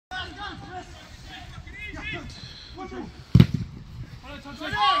Get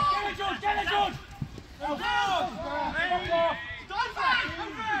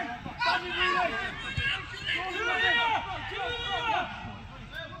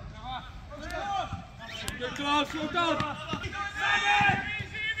close, you're done.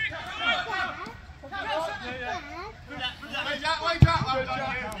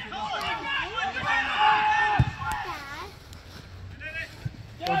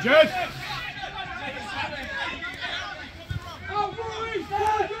 Well, Jed.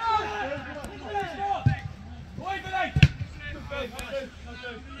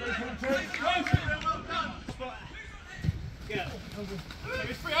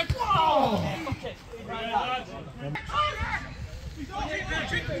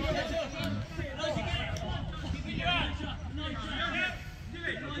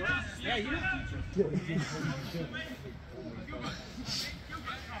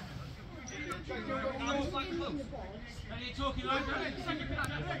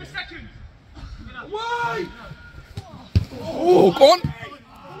 Oh, go on!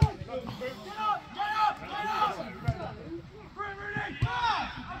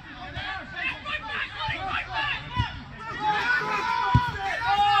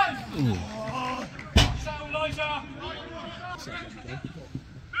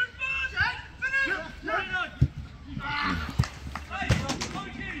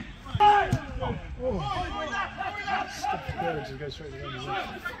 Just go straight to the end.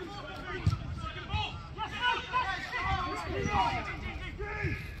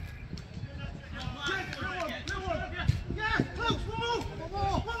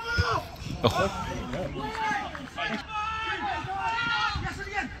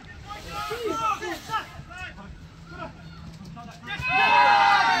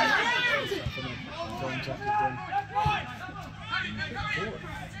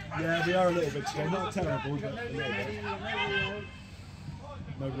 Yeah, they are a little bit slow, not terrible, but a little bit.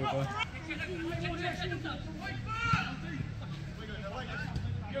 No river.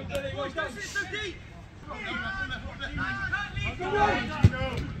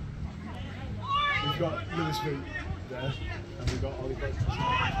 We've got Lewis Root there, and we've got Ollie Bates.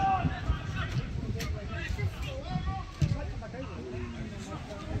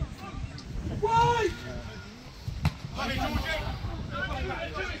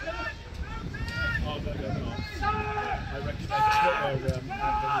 I reckon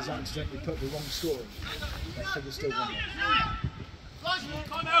he's accidentally put the wrong score in. That figure's still wrong.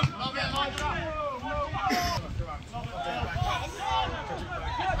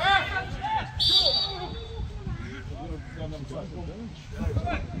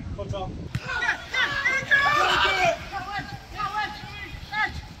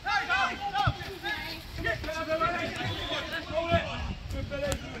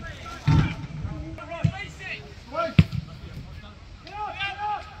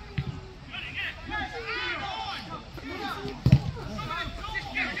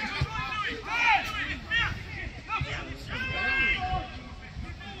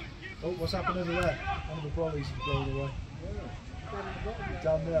 Oh, what's happened over there? One of the brollies is blown away.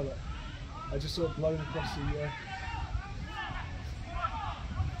 Down there, look. I just saw it blown across the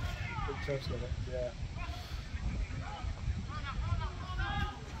big turf's got it, yeah.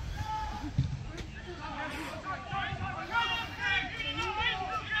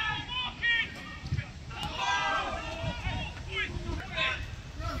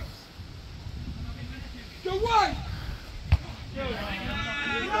 Go wide!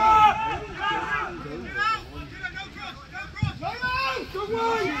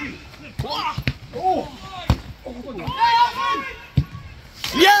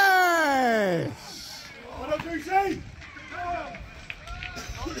 Yes!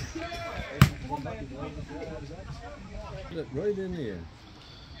 Look, right in here.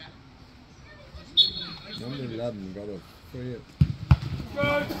 Number 11 got a free it.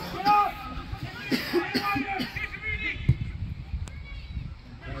 Good! Get up!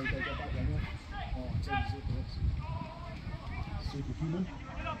 Superhuman.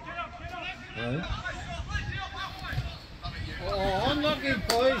 Right. Oh, unlucky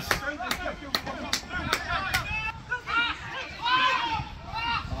boys!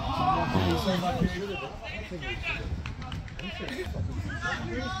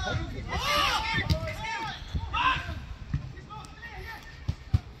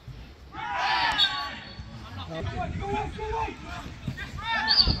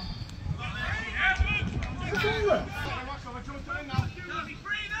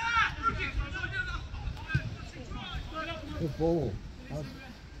 Good ball.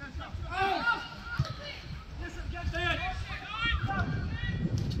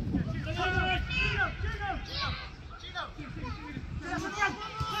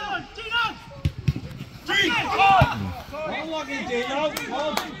 Gino. Come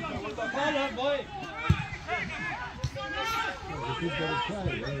on. Boy. If you've got to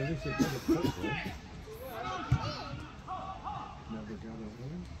play, well, at least you've got to football. Never got it,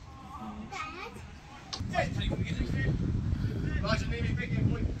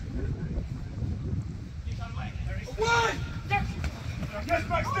 One! Yes,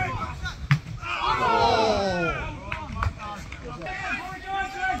 back stick!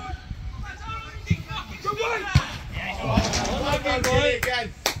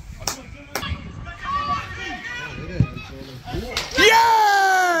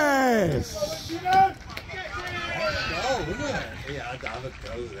 Yes! Oh, isn't it? Yeah, I'd have a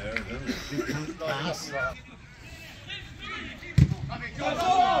go there, don't it? Pass.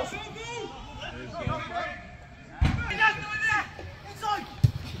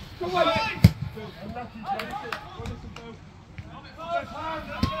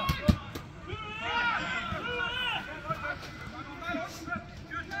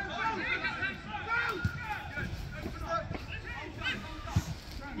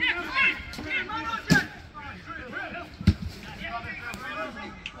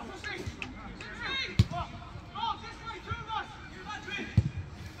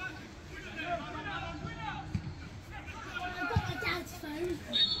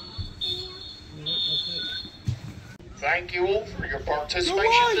 Thank you all for your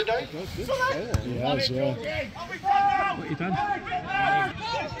participation today. Yes, yeah. What you done?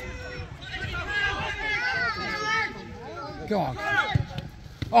 Go on.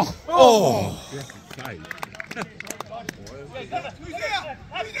 Oh! Oh!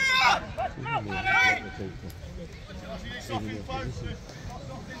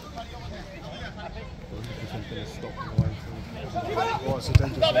 Oh, it's a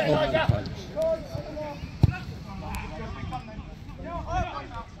dangerous one.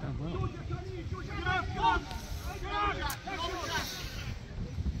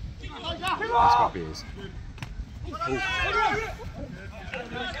 That's got to be his.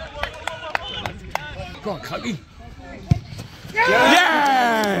 Go on, Cokey.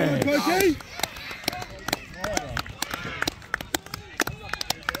 Yeah! Cokey!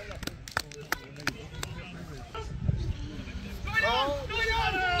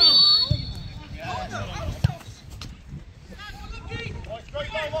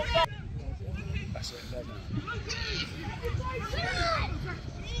 That's it,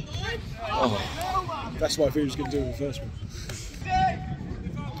 oh. That's what I thought he was going to do in the first one.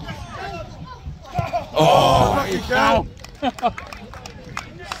 Oh! Lucky cow!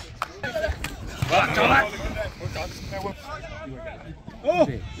 Oh!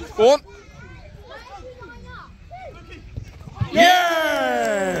 Go on!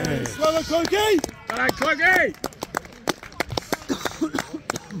 Yes! Well done, Cokey! Hello, Cokey!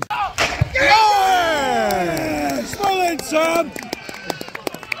 Yes! Well then, Sam!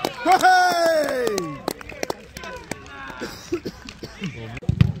 Hey!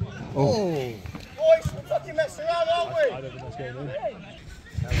 Oh! Boys, we're fucking messing around, aren't we? I don't think that's going in.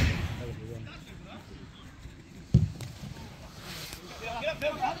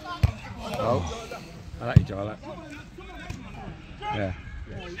 Oh, I like you, Joe. I like. Yeah.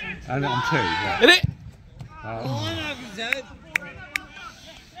 And on two. Yeah. Hit it!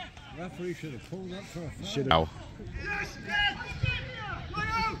 Referee should have pulled up for a foul. Should have.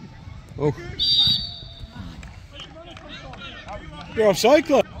 Oh. You're offside,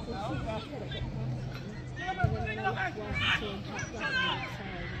 Clive.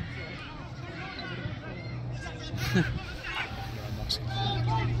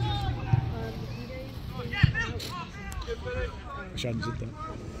 Wish I hadn't did that.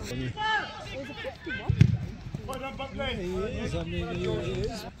 He is, I mean, he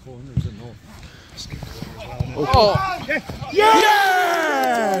is. Corners and all. Oh! Yeah!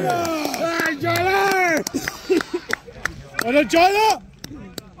 Hey, Johnny! Well done, China!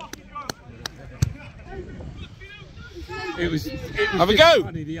 It was Have a go!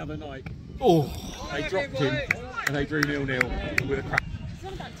 funny the other night. Oh! They dropped him and they drew 0-0 with a crap.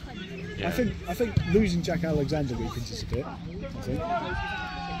 Yeah. I think losing Jack Alexander weakens us a bit. I think.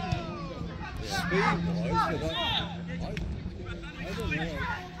 Speed-wise, but I don't know.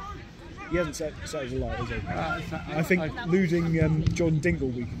 He hasn't set us alight, has he? I think losing John Dingle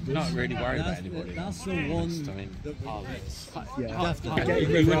weakens us. Not really worried about anybody. That's the one I mean, Yeah.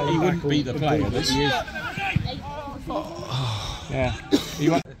 he wouldn't be the player that he is.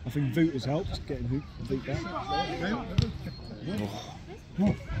 Yeah. I think Voot has helped getting Voot back.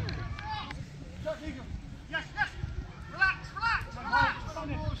 Oh.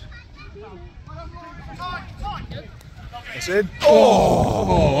 That's in.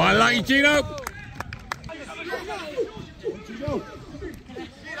 Oh, I like you, Gino.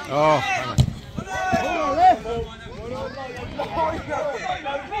 Oh,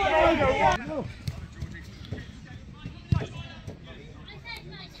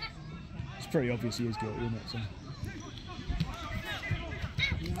 it's pretty obvious he is guilty, isn't it? So.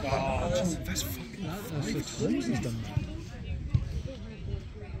 That's fucking. That's the he's done that.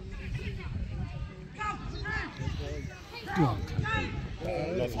 Go on.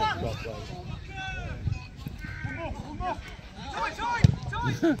 Well played.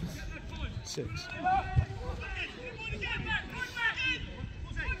 Six.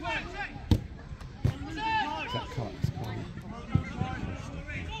 that cut.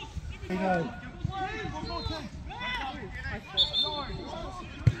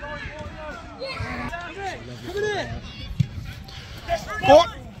 What?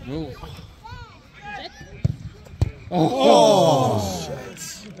 Oh,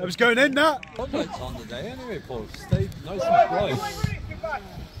 shit. That was going in, that. Contact on today anyway, Paul. Stay nice and close.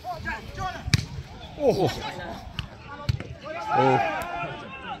 Oh.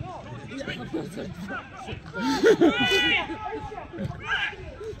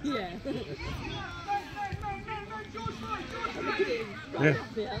 Yeah.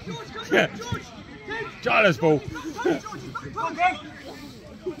 yeah. Yeah. China's ball.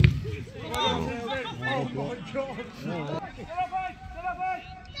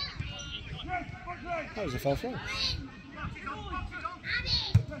 That was a foul throw.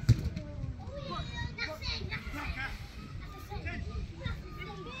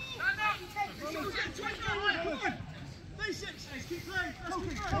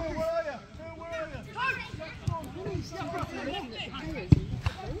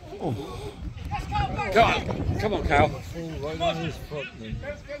 Oh. Come on, Cal. Right on his foot, then.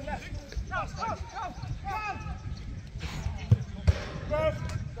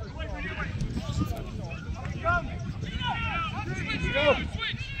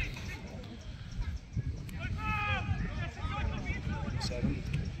 Seven.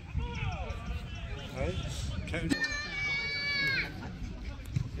 Right. Count.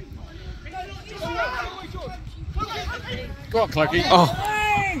 Go on, Clucky. Oh.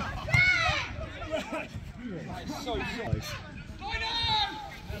 So nice.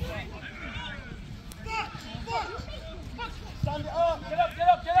 Stand it up, get up, stand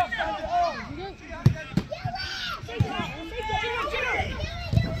it up.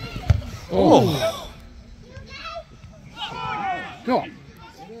 Oh. Go on.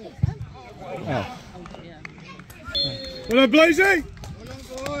 Oh. Well done, Blazey!